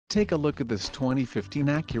Take a look at this 2015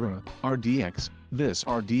 Acura RDX. This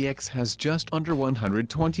RDX has just under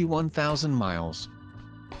 121,000 miles.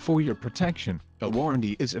 For your protection, a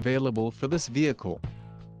warranty is available for this vehicle.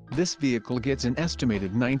 This vehicle gets an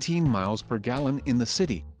estimated 19 miles per gallon in the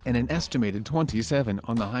city, and an estimated 27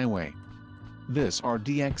 on the highway. This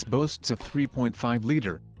RDX boasts a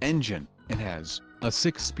 3.5-liter engine, and has a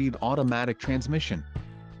 6-speed automatic transmission.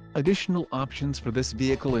 Additional options for this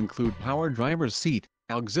vehicle include power driver's seat,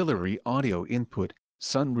 auxiliary audio input,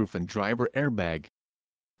 sunroof and driver airbag.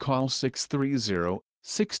 Call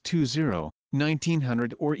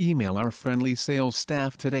 630-620-1900 or email our friendly sales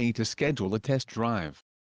staff today to schedule a test drive.